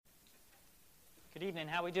Good evening.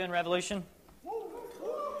 How we doing, Revolution? All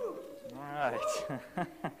right.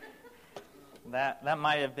 That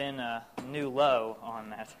might have been a new low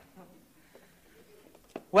on that.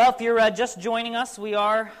 Well, if you're just joining us, we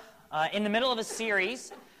are in the middle of a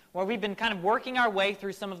series where we've been kind of working our way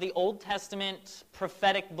through some of the Old Testament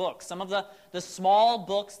prophetic books, some of the small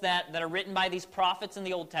books that are written by these prophets in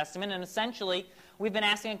the Old Testament, and essentially we've been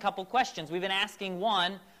asking a couple questions. We've been asking,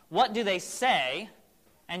 one, what do they say?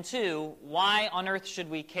 And two, why on earth should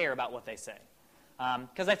we care about what they say?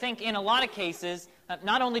 Because I think in a lot of cases,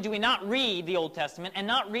 not only do we not read the Old Testament and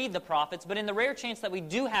not read the prophets, but in the rare chance that we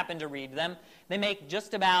do happen to read them, they make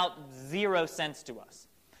just about zero sense to us.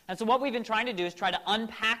 And so what we've been trying to do is try to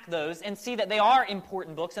unpack those and see that they are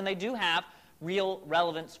important books and they do have real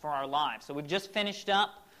relevance for our lives. So we've just finished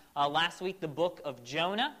up last week the book of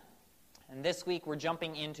Jonah, and this week we're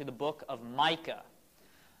jumping into the book of Micah.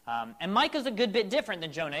 And Micah's a good bit different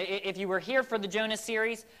than Jonah. If you were here for the Jonah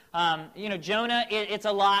series, Jonah, it's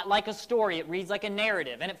a lot like a story. It reads like a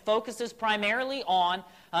narrative, and it focuses primarily on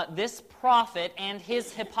this prophet and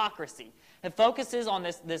his hypocrisy. It focuses on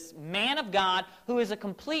this man of God who is a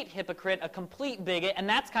complete hypocrite, a complete bigot, and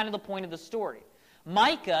that's kind of the point of the story.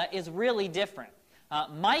 Micah is really different.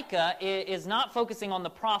 Micah is not focusing on the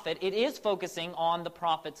prophet. It is focusing on the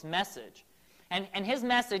prophet's message. And his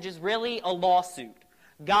message is really a lawsuit.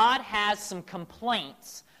 God has some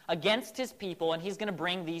complaints against his people, and he's going to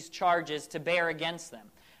bring these charges to bear against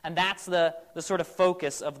them. And that's the sort of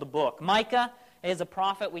focus of the book. Micah is a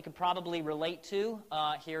prophet we could probably relate to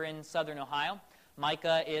here in southern Ohio.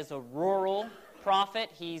 Micah is a rural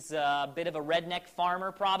prophet. He's a bit of a redneck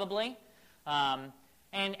farmer, probably.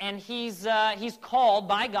 And he's called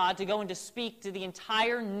by God to go and to speak to the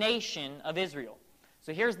entire nation of Israel.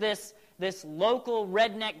 So here's this local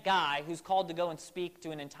redneck guy who's called to go and speak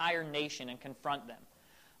to an entire nation and confront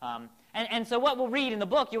them. And so what we'll read in the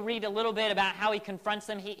book, you'll read a little bit about how he confronts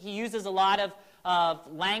them. He uses a lot of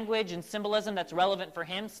language and symbolism that's relevant for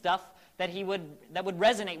him, stuff that would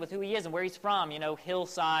resonate with who he is and where he's from,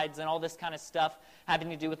 hillsides and all this kind of stuff having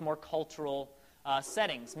to do with more cultural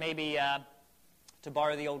settings. Maybe, to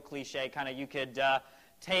borrow the old cliche, kind of you could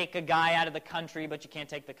take a guy out of the country, but you can't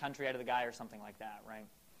take the country out of the guy or something like that, right?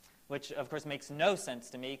 Which, of course, makes no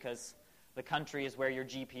sense to me because the country is where your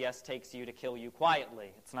GPS takes you to kill you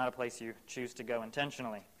quietly. It's not a place you choose to go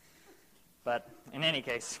intentionally. But in any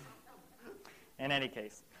case,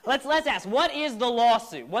 let's ask, what is the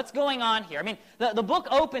lawsuit? What's going on here? I mean, the book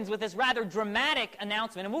opens with this rather dramatic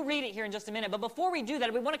announcement, and we'll read it here in just a minute. But before we do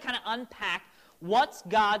that, we want to kind of unpack what's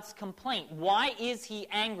God's complaint. Why is he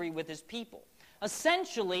angry with his people?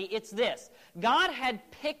 Essentially, it's this. God had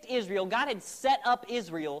picked Israel, God had set up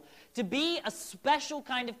Israel to be a special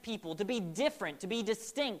kind of people, to be different, to be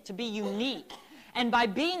distinct, to be unique. And by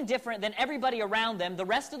being different than everybody around them, the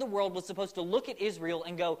rest of the world was supposed to look at Israel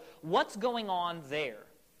and go, what's going on there?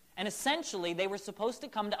 And essentially, they were supposed to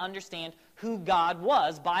come to understand who God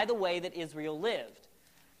was by the way that Israel lived.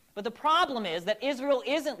 But the problem is that Israel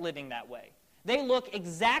isn't living that way. They look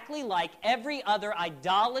exactly like every other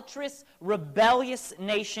idolatrous, rebellious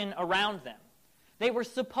nation around them. They were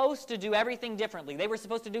supposed to do everything differently. They were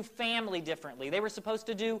supposed to do family differently. They were supposed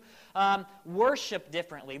to do worship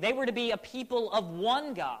differently. They were to be a people of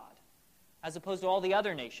one God, as opposed to all the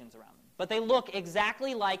other nations around them. But they look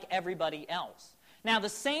exactly like everybody else. Now, the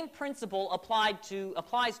same principle applies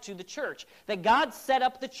to the church, that God set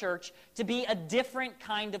up the church to be a different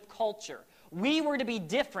kind of culture. We were to be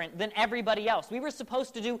different than everybody else. We were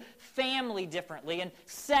supposed to do family differently, and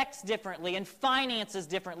sex differently, and finances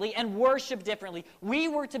differently, and worship differently. We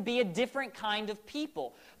were to be a different kind of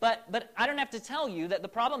people. But I don't have to tell you that the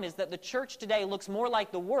problem is that the church today looks more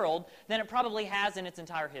like the world than it probably has in its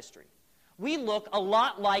entire history. We look a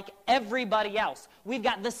lot like everybody else. We've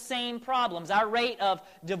got the same problems. Our rate of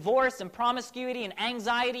divorce and promiscuity and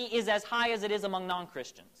anxiety is as high as it is among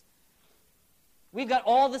non-Christians. We've got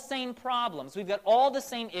all the same problems. We've got all the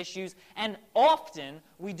same issues, and often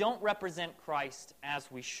we don't represent Christ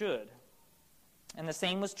as we should. And the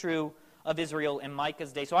same was true of Israel in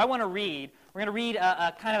Micah's day. So we're going to read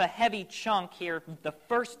a kind of a heavy chunk here, the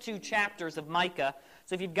first two chapters of Micah.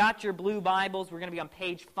 So if you've got your blue Bibles, we're going to be on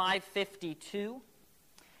page 552.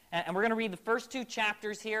 And we're going to read the first two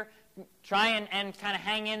chapters here. Try and kind of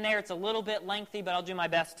hang in there. It's a little bit lengthy, but I'll do my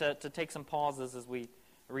best to take some pauses as we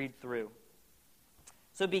read through.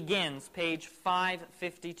 So it begins, page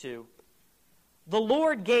 552. The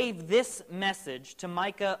Lord gave this message to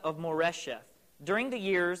Micah of Moresheth during the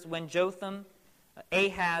years when Jotham,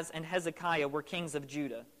 Ahaz, and Hezekiah were kings of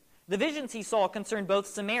Judah. The visions he saw concerned both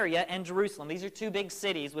Samaria and Jerusalem. These are two big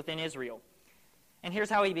cities within Israel. And here's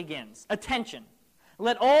how he begins. Attention!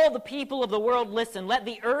 Let all the people of the world listen. Let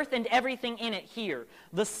the earth and everything in it hear.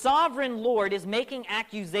 The sovereign Lord is making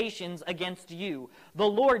accusations against you. The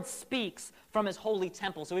Lord speaks from his holy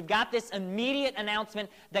temple. So we've got this immediate announcement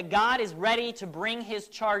that God is ready to bring his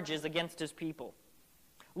charges against his people.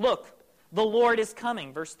 Look, the Lord is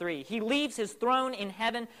coming, verse 3. He leaves his throne in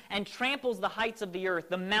heaven and tramples the heights of the earth.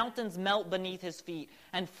 The mountains melt beneath his feet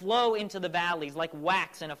and flow into the valleys like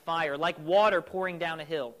wax in a fire, like water pouring down a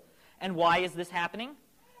hill. And why is this happening?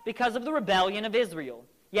 Because of the rebellion of Israel.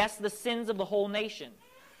 Yes, the sins of the whole nation.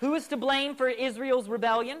 Who is to blame for Israel's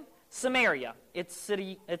rebellion? Samaria,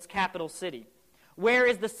 its capital city. Where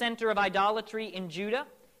is the center of idolatry in Judah?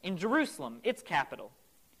 In Jerusalem, its capital.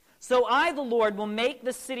 So I, the Lord, will make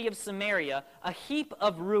the city of Samaria a heap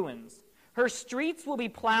of ruins. Her streets will be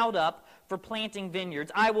plowed up for planting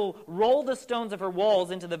vineyards. I will roll the stones of her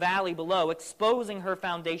walls into the valley below, exposing her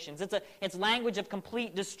foundations. It's language of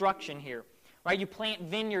complete destruction here. Right? You plant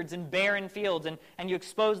vineyards in barren fields, and you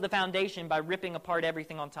expose the foundation by ripping apart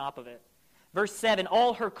everything on top of it. Verse 7,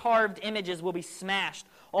 all her carved images will be smashed.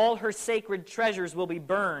 All her sacred treasures will be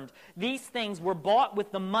burned. These things were bought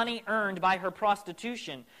with the money earned by her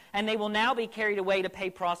prostitution, and they will now be carried away to pay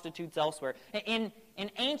prostitutes elsewhere. In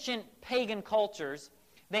ancient pagan cultures,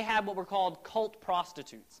 they had what were called cult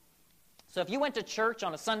prostitutes. So if you went to church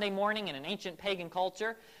on a Sunday morning in an ancient pagan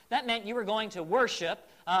culture, that meant you were going to worship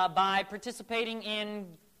by participating in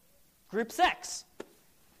group sex.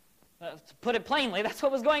 To put it plainly, that's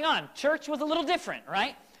what was going on. Church was a little different,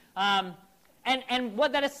 right? And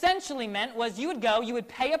what that essentially meant was you would go, you would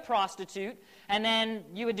pay a prostitute, and then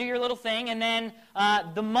you would do your little thing, and then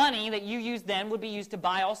the money that you used then would be used to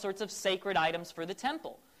buy all sorts of sacred items for the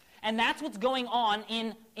temple. And that's what's going on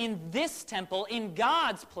in this temple, in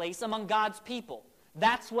God's place, among God's people.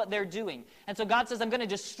 That's what they're doing. And so God says, I'm going to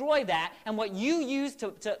destroy that, and what you used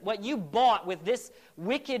what you bought with this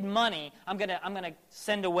wicked money, I'm going to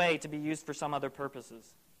send away to be used for some other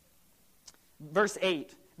purposes. Verse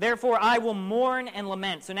 8, therefore I will mourn and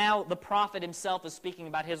lament. So now the prophet himself is speaking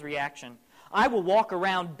about his reaction. I will walk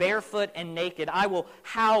around barefoot and naked. I will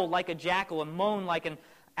howl like a jackal and moan like an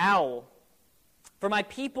owl. For my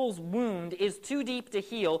people's wound is too deep to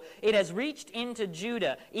heal. It has reached into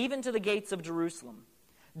Judah, even to the gates of Jerusalem.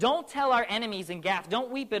 Don't tell our enemies in Gath.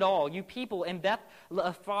 Don't weep at all, you people in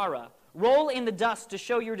Beth-Lephara. Roll in the dust to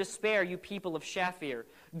show your despair, you people of Shaphir.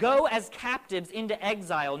 Go as captives into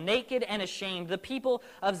exile, naked and ashamed. The people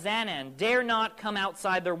of Zanan dare not come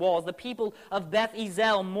outside their walls. The people of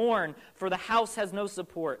Beth-Ezel mourn, for the house has no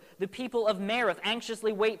support. The people of Marith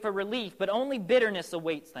anxiously wait for relief, but only bitterness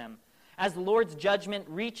awaits them, as the Lord's judgment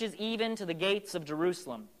reaches even to the gates of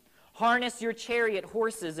Jerusalem. Harness your chariot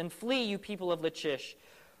horses and flee, you people of Lachish.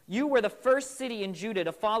 You were the first city in Judah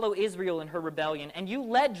to follow Israel in her rebellion, and you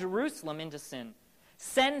led Jerusalem into sin.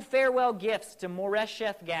 Send farewell gifts to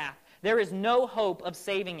Moresheth Gath. There is no hope of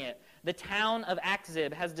saving it. The town of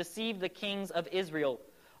Akzib has deceived the kings of Israel.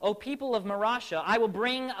 O people of Marashah, I will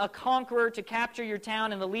bring a conqueror to capture your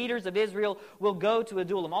town, and the leaders of Israel will go to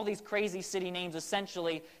Adullam. All these crazy city names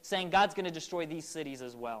essentially saying God's going to destroy these cities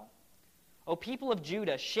as well. O people of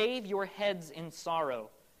Judah, shave your heads in sorrow,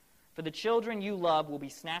 for the children you love will be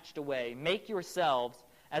snatched away. Make yourselves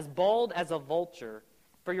as bald as a vulture,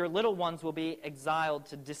 for your little ones will be exiled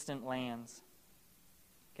to distant lands.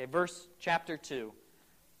 Okay, chapter 2.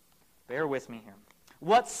 Bear with me here.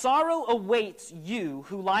 What sorrow awaits you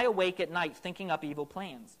who lie awake at night thinking up evil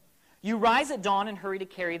plans? You rise at dawn and hurry to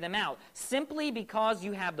carry them out, simply because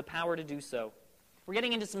you have the power to do so. We're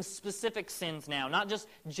getting into some specific sins now, not just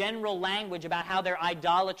general language about how they're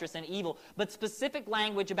idolatrous and evil, but specific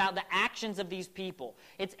language about the actions of these people.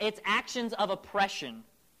 It's actions of oppression.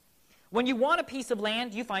 When you want a piece of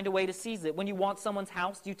land, you find a way to seize it. When you want someone's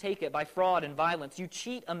house, you take it by fraud and violence. You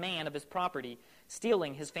cheat a man of his property,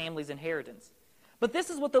 stealing his family's inheritance. But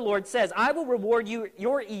this is what the Lord says, I will reward you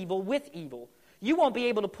your evil with evil. You won't be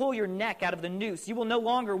able to pull your neck out of the noose. You will no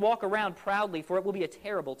longer walk around proudly, for it will be a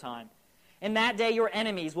terrible time. In that day your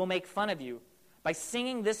enemies will make fun of you by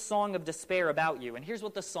singing this song of despair about you. And here's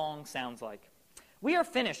what the song sounds like. We are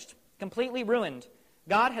finished, completely ruined.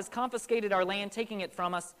 God has confiscated our land, taking it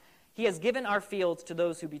from us. He has given our fields to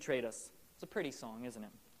those who betrayed us. It's a pretty song, isn't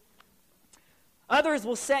it? Others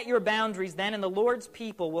will set your boundaries then, and the Lord's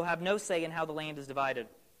people will have no say in how the land is divided.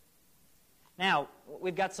 Now,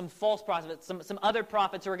 we've got some false prophets, some other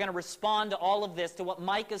prophets who are going to respond to all of this, to what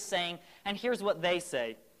Micah's saying, and here's what they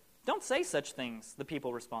say. Don't say such things, the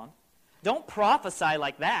people respond. Don't prophesy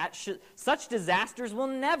like that. Such disasters will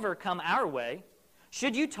never come our way.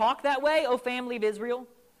 Should you talk that way, O family of Israel?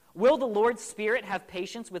 Will the Lord's Spirit have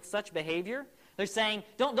patience with such behavior? They're saying,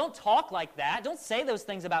 don't talk like that. Don't say those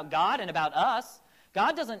things about God and about us.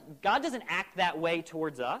 God doesn't act that way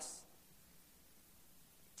towards us.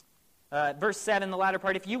 Verse 7, the latter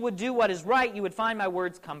part, if you would do what is right, you would find my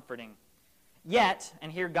words comforting. Yet,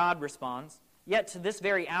 and here God responds, yet to this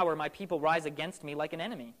very hour my people rise against me like an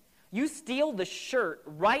enemy. You steal the shirt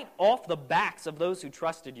right off the backs of those who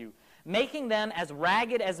trusted you, making them as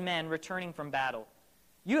ragged as men returning from battle.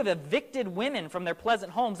 You have evicted women from their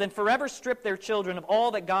pleasant homes and forever stripped their children of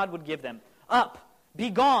all that God would give them. Up,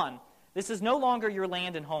 be gone. This is no longer your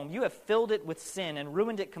land and home. You have filled it with sin and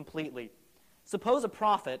ruined it completely. Suppose a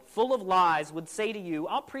prophet, full of lies, would say to you,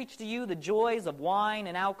 I'll preach to you the joys of wine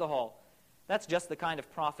and alcohol. That's just the kind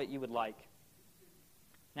of prophet you would like.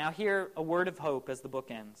 Now hear a word of hope as the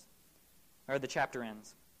book ends, or the chapter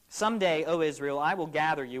ends. Someday, O Israel, I will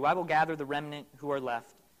gather you. I will gather the remnant who are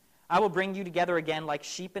left. I will bring you together again like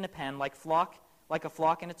sheep in a pen, like a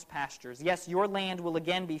flock in its pastures. Yes, your land will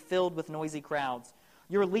again be filled with noisy crowds.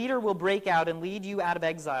 Your leader will break out and lead you out of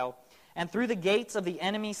exile, and through the gates of the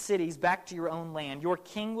enemy cities back to your own land. Your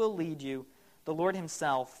king will lead you. The Lord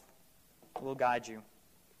himself will guide you.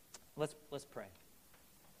 Let's pray.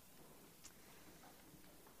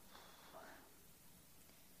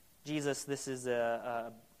 Jesus, this is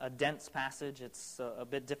a dense passage. It's a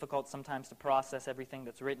bit difficult sometimes to process everything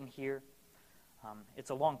that's written here. It's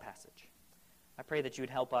a long passage. I pray that you would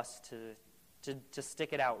help us to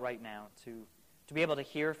stick it out right now, to be able to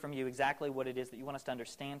hear from you exactly what it is that you want us to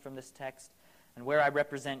understand from this text, and where I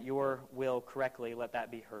represent your will correctly, let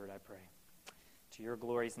that be heard, I pray. To your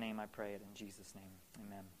glory's name I pray it in Jesus' name.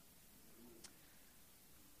 Amen.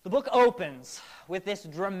 The book opens with this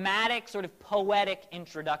dramatic, sort of poetic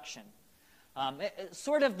introduction.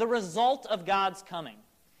 Sort of the result of God's coming.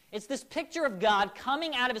 It's this picture of God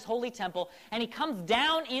coming out of his holy temple, and he comes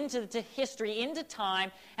down into history, into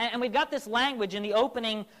time, and we've got this language in the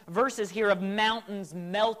opening verses here of mountains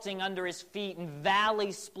melting under his feet and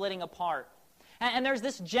valleys splitting apart. And there's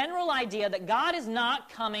this general idea that God is not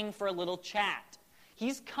coming for a little chat.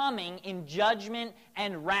 He's coming in judgment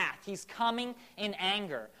and wrath. He's coming in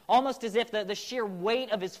anger, almost as if the sheer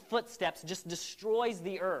weight of his footsteps just destroys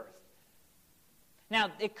the earth. Now,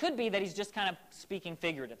 it could be that he's just kind of speaking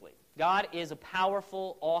figuratively. God is a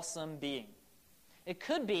powerful, awesome being. It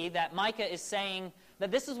could be that Micah is saying that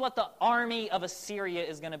this is what the army of Assyria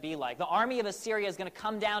is going to be like. The army of Assyria is going to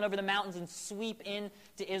come down over the mountains and sweep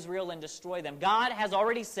into Israel and destroy them. God has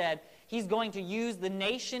already said he's going to use the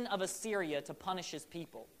nation of Assyria to punish his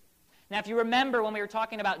people. Now, if you remember when we were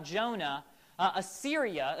talking about Jonah,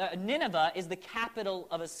 Nineveh is the capital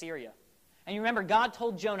of Assyria. And you remember, God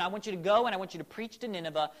told Jonah, I want you to go and I want you to preach to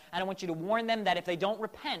Nineveh, and I want you to warn them that if they don't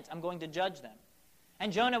repent, I'm going to judge them.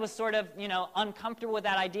 And Jonah was sort of, uncomfortable with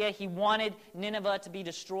that idea. He wanted Nineveh to be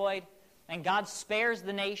destroyed, and God spares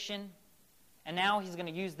the nation, and now he's going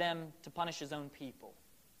to use them to punish his own people.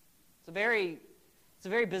 It's a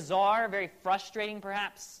very bizarre, very frustrating,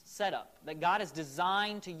 perhaps, setup that God has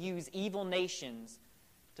designed to use evil nations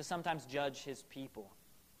to sometimes judge his people.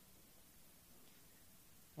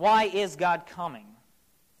 Why is God coming?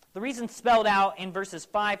 The reason spelled out in verses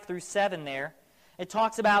 5 through 7 there, it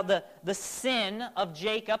talks about the sin of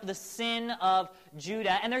Jacob, the sin of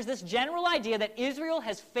Judah, and there's this general idea that Israel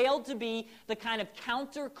has failed to be the kind of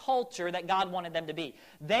counterculture that God wanted them to be.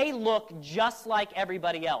 They look just like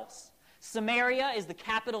everybody else. Samaria is the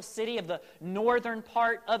capital city of the northern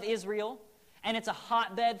part of Israel, and it's a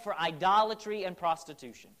hotbed for idolatry and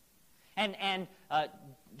prostitution. And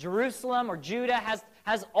Jerusalem or Judah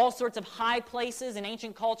has all sorts of high places. In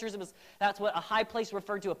ancient cultures, that's what a high place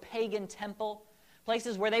referred to, a pagan temple.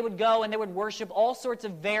 Places where they would go and they would worship all sorts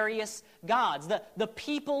of various gods. The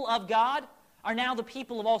people of God are now the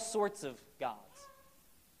people of all sorts of gods.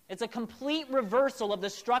 It's a complete reversal of the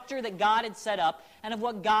structure that God had set up and of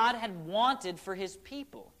what God had wanted for his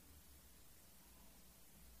people.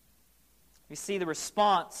 We see the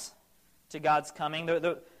response to God's coming.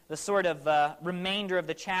 The sort of remainder of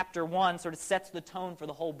the chapter 1 sort of sets the tone for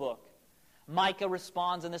the whole book. Micah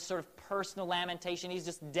responds in this sort of personal lamentation. He's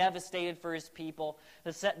just devastated for his people.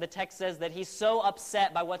 The text says that he's so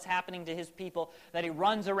upset by what's happening to his people that he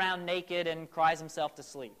runs around naked and cries himself to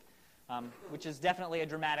sleep, which is definitely a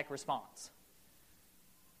dramatic response.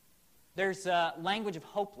 There's language of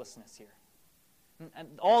hopelessness here. And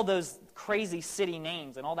all those crazy city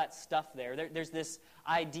names and all that stuff there's this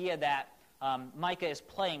idea that Micah is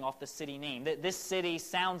playing off the city name. This city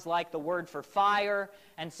sounds like the word for fire,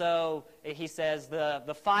 and so he says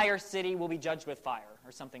the fire city will be judged with fire,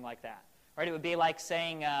 or something like that. Right? It would be like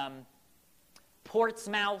saying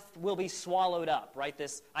Portsmouth will be swallowed up, right?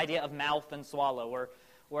 This idea of mouth and swallow.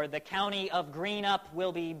 or the county of Greenup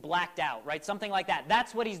will be blacked out, right? Something like that.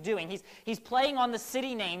 That's what he's doing. He's playing on the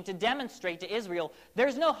city name to demonstrate to Israel,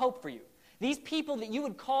 there's no hope for you. These people that you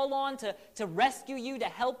would call on to rescue you, to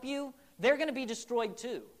help you, they're going to be destroyed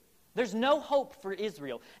too. There's no hope for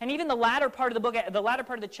Israel. And even the latter part of the book, the latter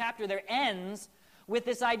part of the chapter there ends with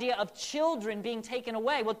this idea of children being taken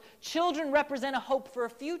away. Well, children represent a hope for a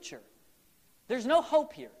future. There's no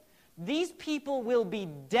hope here. These people will be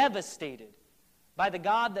devastated by the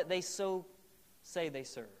God that they so say they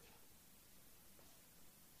serve.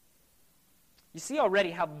 You see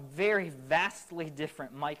already how very vastly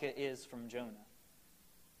different Micah is from Jonah.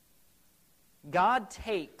 God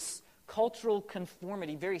takes cultural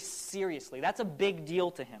conformity very seriously. That's a big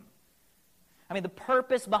deal to him. I mean, the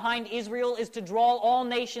purpose behind Israel is to draw all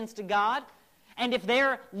nations to God, and if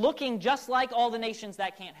they're looking just like all the nations,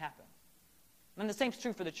 that can't happen. And the same is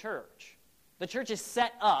true for the church. The church is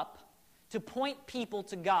set up to point people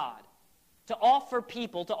to God, to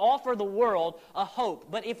offer the world a hope.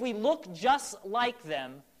 But if we look just like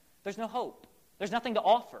them, there's no hope. There's nothing to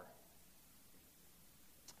offer.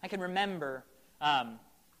 I can remember, and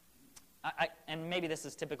maybe this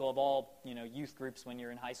is typical of all youth groups when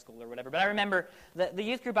you're in high school or whatever, but I remember the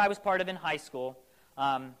youth group I was part of in high school,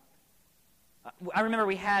 I remember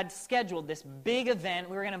we had scheduled this big event.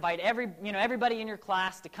 We were going to invite everybody in your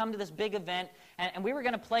class to come to this big event, and we were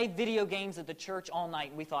going to play video games at the church all night.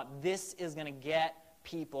 And we thought, this is going to get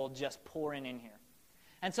people just pouring in here.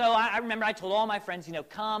 And so I remember I told all my friends,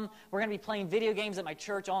 come. We're going to be playing video games at my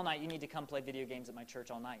church all night. You need to come play video games at my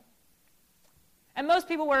church all night. And most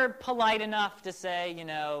people were polite enough to say,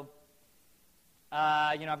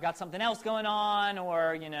 I've got something else going on,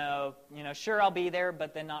 or, sure, I'll be there,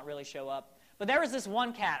 but then not really show up. But there was this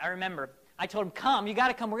one cat, I remember. I told him, come, you got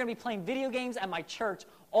to come. We're going to be playing video games at my church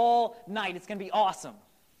all night. It's going to be awesome.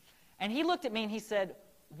 And he looked at me and he said,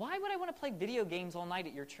 why would I want to play video games all night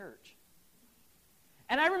at your church?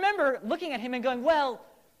 And I remember looking at him and going, well,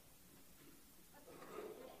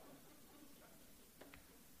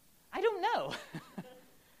 I don't know.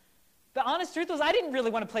 The honest truth was I didn't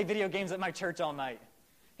really want to play video games at my church all night.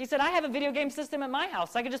 He said, I have a video game system at my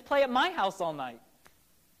house. I could just play at my house all night.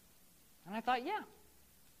 And I thought,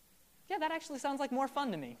 yeah, that actually sounds like more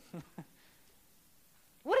fun to me.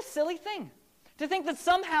 What a silly thing. To think that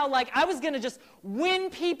somehow, I was going to just win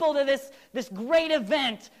people to this great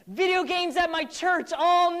event, video games at my church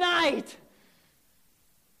all night.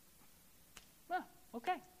 Well,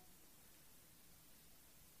 okay.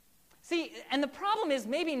 See, and the problem is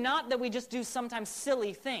maybe not that we just do sometimes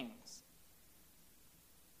silly things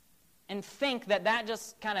and think that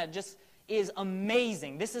just kind of is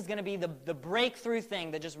amazing. This is going to be the breakthrough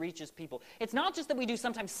thing that just reaches people. It's not just that we do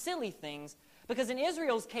sometimes silly things, because in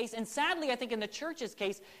Israel's case, and sadly I think in the church's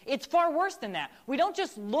case, it's far worse than that. We don't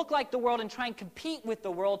just look like the world and try and compete with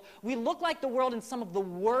the world. We look like the world in some of the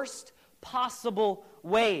worst possible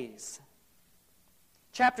ways.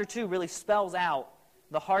 Chapter 2 really spells out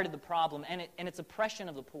the heart of the problem and its oppression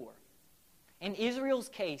of the poor. In Israel's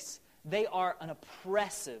case, they are an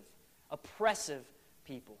oppressive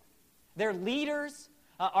people. Their leaders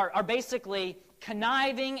are basically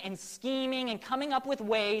conniving and scheming and coming up with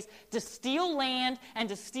ways to steal land and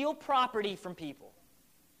to steal property from people.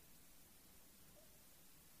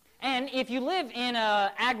 And if you live in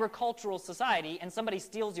an agricultural society and somebody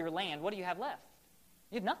steals your land, what do you have left?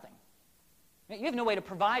 You have nothing. You have no way to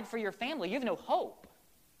provide for your family. You have no hope.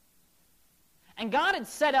 And God had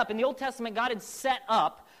set up, in the Old Testament, God had set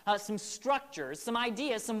up some structures, some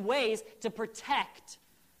ideas, some ways to protect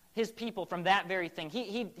his people from that very thing.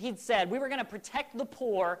 He'd said, we were going to protect the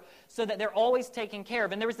poor so that they're always taken care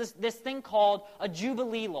of. And there was this thing called a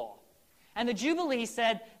Jubilee law. And the Jubilee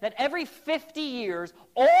said that every 50 years,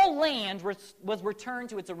 all land was returned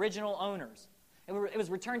to its original owners. It was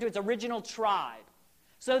returned to its original tribe.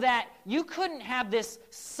 So that you couldn't have this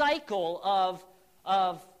cycle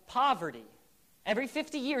of poverty. Every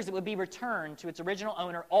 50 years, it would be returned to its original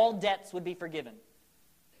owner. All debts would be forgiven,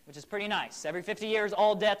 which is pretty nice. Every 50 years,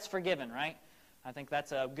 all debts forgiven, right? I think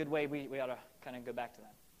that's a good way we ought to kind of go back to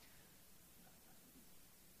that.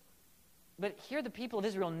 But here the people of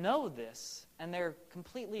Israel know this, and they're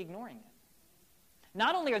completely ignoring it.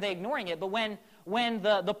 Not only are they ignoring it, but when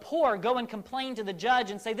the poor go and complain to the judge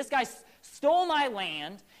and say, this guy stole my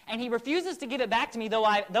land, and he refuses to give it back to me, though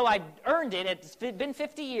I earned it, it's been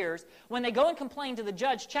 50 years, when they go and complain to the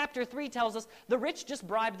judge, chapter 3 tells us the rich just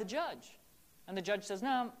bribed the judge. And the judge says,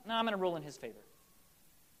 no, I'm going to rule in his favor.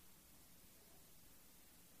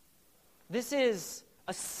 This is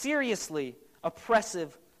a seriously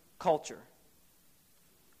oppressive culture.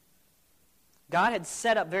 God had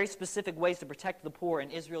set up very specific ways to protect the poor,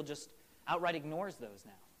 and Israel just outright ignores those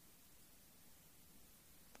now.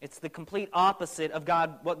 It's the complete opposite of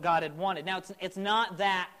what God had wanted. Now, it's not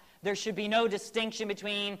that there should be no distinction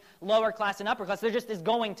between lower class and upper class. There just is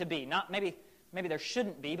going to be. Not maybe there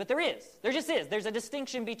shouldn't be, but there is. There just is. There's a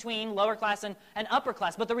distinction between lower class and upper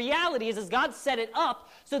class. But the reality is God set it up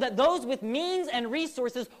so that those with means and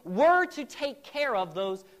resources were to take care of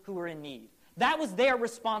those who were in need. That was their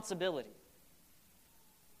responsibility.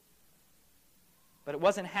 But it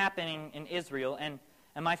wasn't happening in Israel, and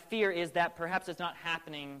my fear is that perhaps it's not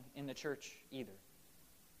happening in the church either.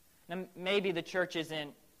 Now, maybe the church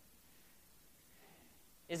isn't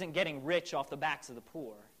getting rich off the backs of the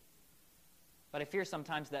poor, but I fear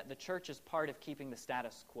sometimes that the church is part of keeping the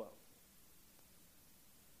status quo.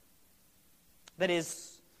 That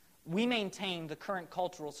is, we maintain the current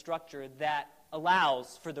cultural structure that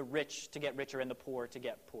allows for the rich to get richer and the poor to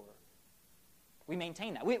get poorer. We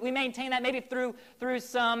maintain that. We maintain that maybe through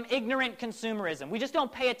some ignorant consumerism. We just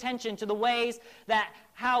don't pay attention to the ways that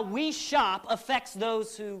how we shop affects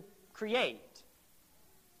those who create.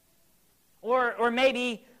 Or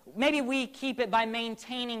maybe we keep it by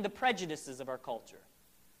maintaining the prejudices of our culture.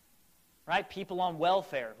 Right? People on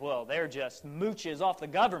welfare, well, they're just mooches off the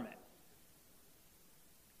government.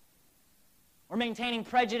 Or maintaining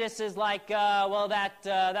prejudices like,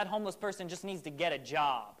 that homeless person just needs to get a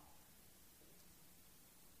job.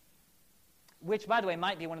 Which, by the way,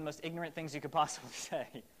 might be one of the most ignorant things you could possibly say.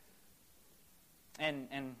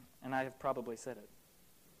 And I have probably said it.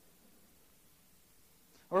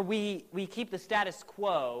 Or we keep the status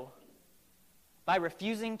quo by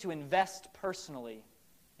refusing to invest personally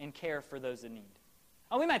in care for those in need.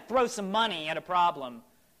 Oh, we might throw some money at a problem,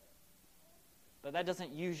 but that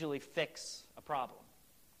doesn't usually fix a problem.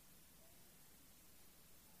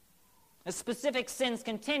 The specific sins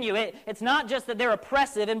continue. It's not just that they're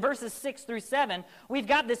oppressive. In verses 6 through 7, we've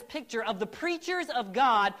got this picture of the preachers of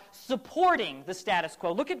God supporting the status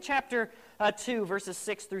quo. Look at chapter 2, verses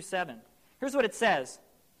 6 through 7. Here's what it says.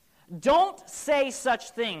 Don't say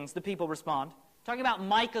such things, the people respond. Talking about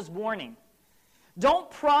Micah's warning.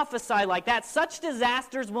 Don't prophesy like that. Such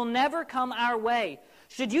disasters will never come our way.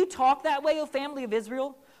 Should you talk that way, O family of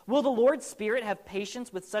Israel? Will the Lord's Spirit have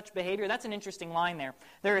patience with such behavior? That's an interesting line there.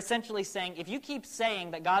 They're essentially saying, if you keep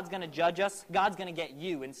saying that God's going to judge us, God's going to get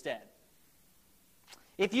you instead.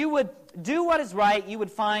 If you would do what is right, you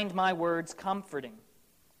would find my words comforting.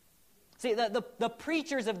 See, the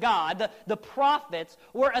preachers of God, the prophets,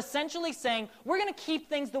 were essentially saying, we're going to keep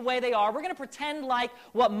things the way they are. We're going to pretend like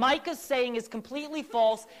what Micah's saying is completely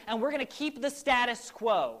false, and we're going to keep the status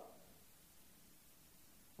quo.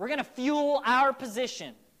 We're going to fuel our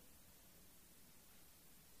position.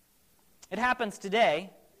 It happens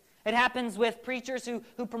today. It happens with preachers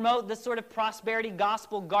who promote this sort of prosperity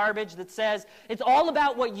gospel garbage that says, it's all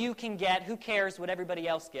about what you can get. Who cares what everybody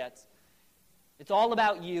else gets? It's all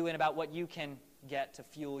about you and about what you can get to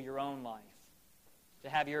fuel your own life, to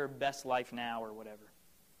have your best life now or whatever.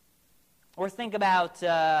 Or think about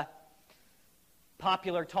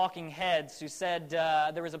popular talking heads who said,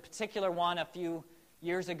 there was a particular one a few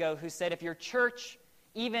years ago who said, if your church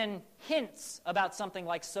even hints about something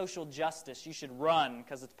like social justice, you should run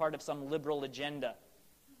because it's part of some liberal agenda.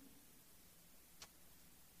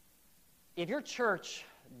 If your church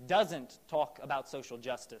doesn't talk about social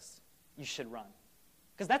justice, you should run.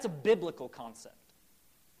 Because that's a biblical concept.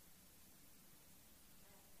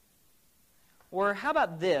 Or how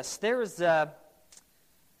about this? There is a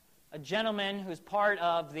gentleman who's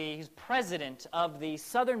he's president of the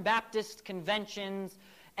Southern Baptist Convention's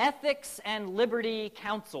Ethics and Liberty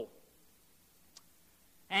Council.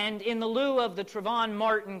 And in the lieu of the Trayvon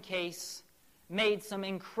Martin case, made some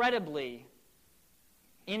incredibly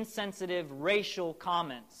insensitive racial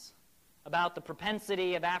comments about the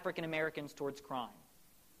propensity of African Americans towards crime.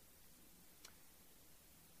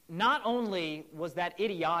 Not only was that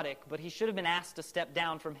idiotic, but he should have been asked to step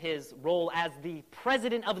down from his role as the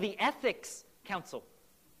president of the Ethics Council.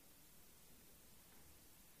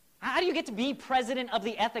 How do you get to be president of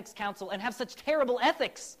the Ethics Council and have such terrible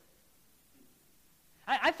ethics?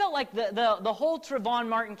 I felt like the whole Trayvon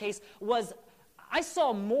Martin case was, I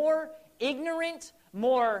saw more ignorant,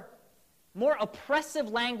 more oppressive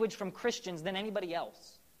language from Christians than anybody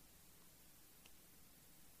else.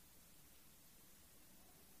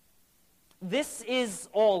 This is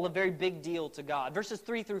all a very big deal to God. Verses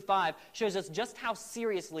 3 through 5 shows us just how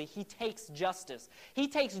seriously he takes justice. He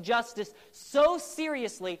takes justice so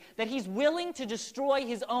seriously that he's willing to destroy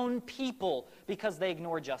his own people because they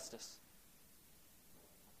ignore justice.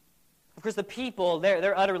 Of course, the people,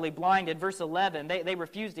 they're utterly blinded. Verse 11, they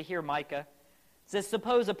refuse to hear Micah. says,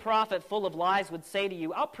 suppose a prophet full of lies would say to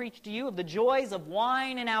you, I'll preach to you of the joys of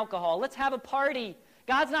wine and alcohol. Let's have a party.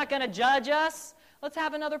 God's not going to judge us. Let's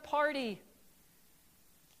have another party.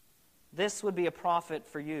 This would be a prophet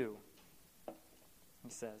for you, he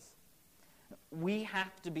says. We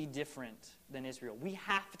have to be different than Israel. We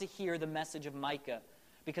have to hear the message of Micah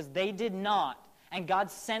because they did not, and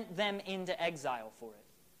God sent them into exile for it.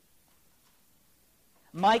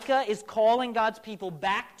 Micah is calling God's people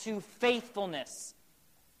back to faithfulness.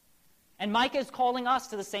 And Micah is calling us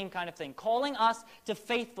to the same kind of thing, calling us to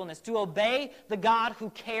faithfulness, to obey the God who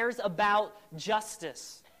cares about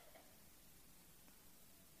justice.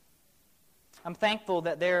 I'm thankful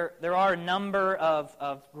that there are a number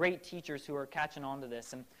of great teachers who are catching on to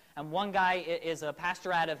this. And one guy is a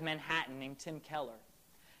pastor out of Manhattan named Tim Keller.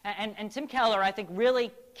 And Tim Keller, I think,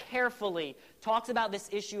 really carefully talks about this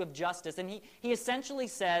issue of justice. And he essentially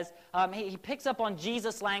says, he picks up on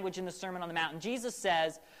Jesus' language in the Sermon on the Mount. And Jesus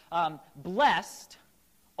says, blessed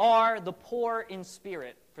are the poor in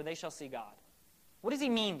spirit, for they shall see God. What does he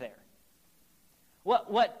mean there?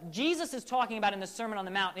 What Jesus is talking about in the Sermon on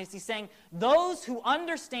the Mount is he's saying those who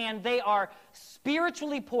understand they are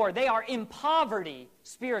spiritually poor, they are in poverty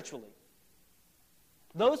spiritually.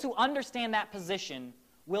 Those who understand that position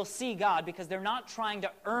will see God because they're not trying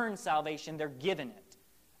to earn salvation, they're given it.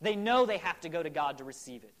 They know they have to go to God to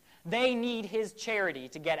receive it. They need His charity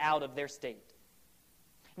to get out of their state.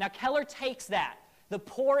 Now Keller takes that, the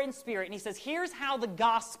poor in spirit, and he says, here's how the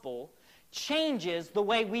gospel changes the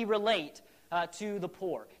way we relate to the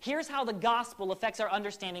poor. Here's how the gospel affects our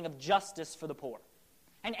understanding of justice for the poor.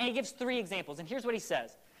 And he gives 3 examples, and here's what he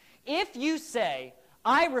says. If you say,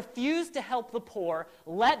 I refuse to help the poor,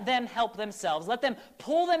 let them help themselves. Let them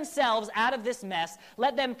pull themselves out of this mess.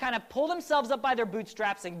 Let them kind of pull themselves up by their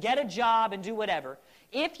bootstraps and get a job and do whatever.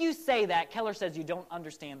 If you say that, Keller says you don't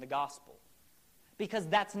understand the gospel. Because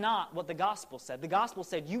that's not what the gospel said. The gospel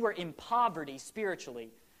said you were in poverty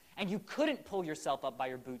spiritually, and you couldn't pull yourself up by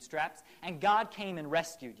your bootstraps, and God came and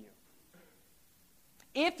rescued you.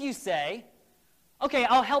 If you say, okay,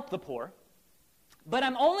 I'll help the poor, but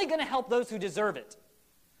I'm only going to help those who deserve it.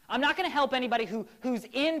 I'm not going to help anybody who's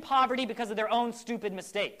in poverty because of their own stupid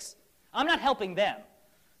mistakes. I'm not helping them.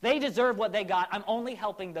 They deserve what they got. I'm only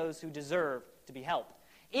helping those who deserve to be helped.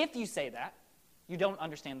 If you say that, you don't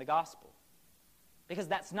understand the gospel. Because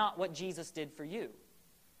that's not what Jesus did for you.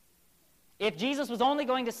 If Jesus was only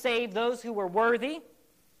going to save those who were worthy,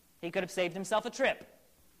 he could have saved himself a trip.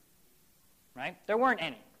 Right? There weren't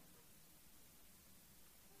any.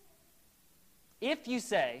 If you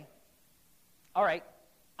say, all right,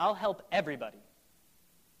 I'll help everybody,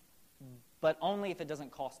 but only if it doesn't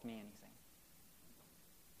cost me anything,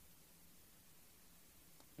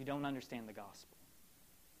 you don't understand the gospel.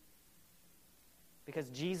 Because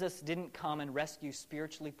Jesus didn't come and rescue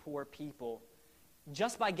spiritually poor people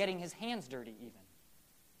just by getting his hands dirty even.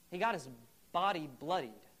 He got his body bloodied.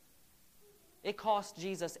 It cost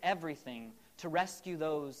Jesus everything to rescue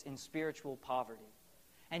those in spiritual poverty.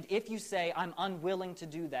 And if you say, I'm unwilling to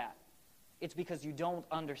do that, it's because you don't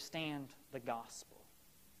understand the gospel.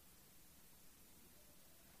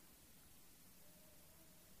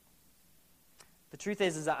 The truth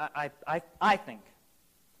is I think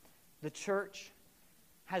the church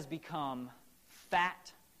has become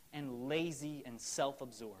fat and lazy and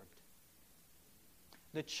self-absorbed.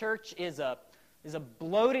 The church is a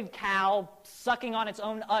bloated cow sucking on its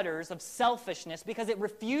own udders of selfishness because it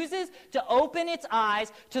refuses to open its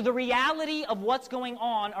eyes to the reality of what's going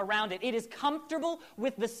on around it. It is comfortable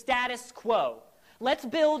with the status quo. Let's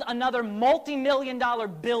build another multi-million-dollar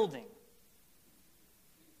building.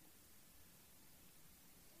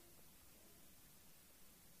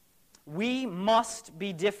 We must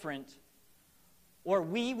be different, or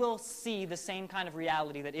we will see the same kind of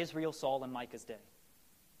reality that Israel saw in Micah's day.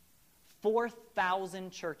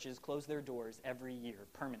 4,000 churches close their doors every year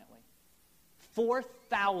permanently.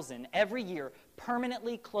 4,000 every year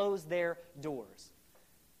permanently close their doors.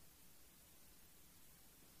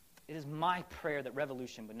 It is my prayer that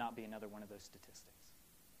Revolution would not be another one of those statistics.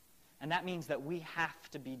 And that means that we have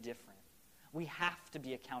to be different. We have to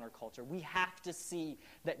be a counterculture. We have to see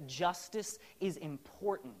that justice is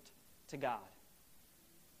important to God.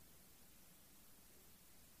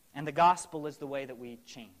 And the gospel is the way that we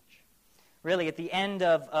change. Really, at the end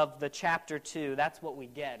of the chapter 2, that's what we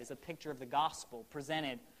get, is a picture of the gospel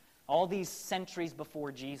presented all these centuries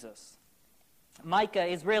before Jesus. Micah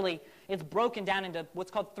is really, it's broken down into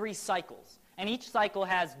what's called 3 cycles. And each cycle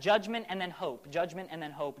has judgment and then hope, judgment and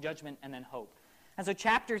then hope, judgment and then hope. And so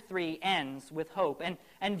chapter 3 ends with hope.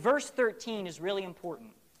 And verse 13 is really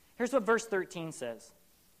important. Here's what verse 13 says.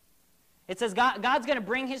 It says God's going to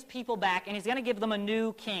bring his people back, and he's going to give them a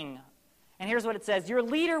new king. And here's what it says. Your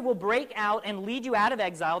leader will break out and lead you out of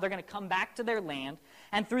exile. They're going to come back to their land.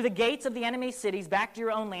 And through the gates of the enemy cities, back to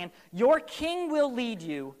your own land, your king will lead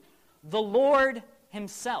you. The Lord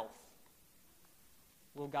himself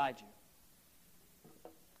will guide you.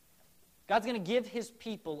 God's going to give his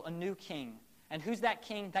people a new king. And who's that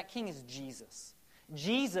king? That king is Jesus.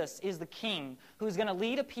 Jesus is the king who's going to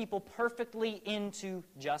lead a people perfectly into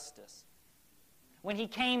justice. When he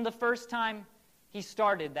came the first time, he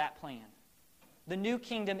started that plan. The new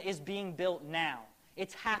kingdom is being built now.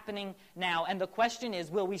 It's happening now. And the question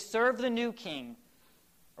is, will we serve the new king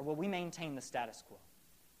or will we maintain the status quo?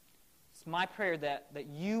 It's my prayer that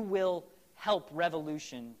you will help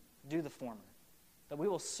Revolution do the former, that we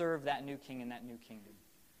will serve that new king and that new kingdom.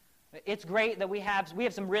 It's great that we have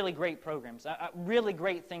some really great programs, really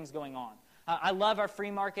great things going on. I love our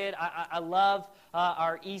free market. I love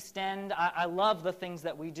our East End. I love the things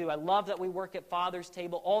that we do. I love that we work at Father's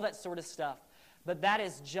Table, all that sort of stuff. But that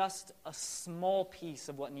is just a small piece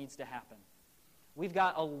of what needs to happen. We've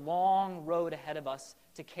got a long road ahead of us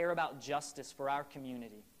to care about justice for our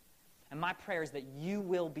community. And my prayer is that you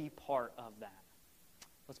will be part of that.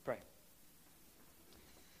 Let's pray.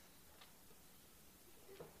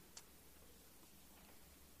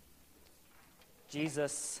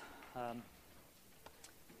 Jesus,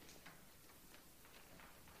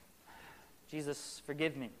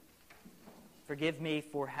 forgive me. Forgive me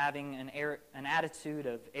for having an attitude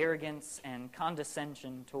of arrogance and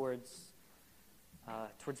condescension towards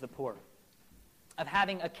the poor, of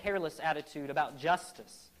having a careless attitude about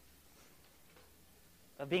justice,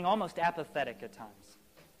 of being almost apathetic at times.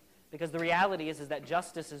 Because the reality is that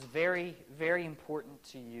justice is very, very important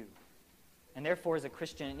to you. And therefore, as a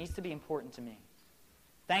Christian, it needs to be important to me.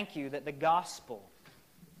 Thank you that the gospel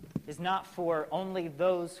is not for only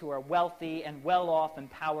those who are wealthy and well-off and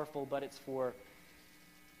powerful, but it's for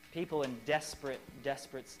people in desperate,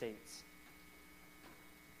 desperate states.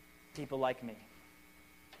 People like me.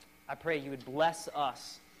 I pray you would bless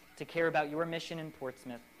us to care about your mission in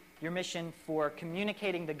Portsmouth, your mission for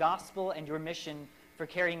communicating the gospel, and your mission for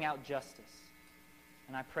carrying out justice.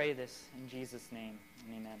 And I pray this in Jesus' name,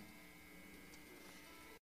 and amen.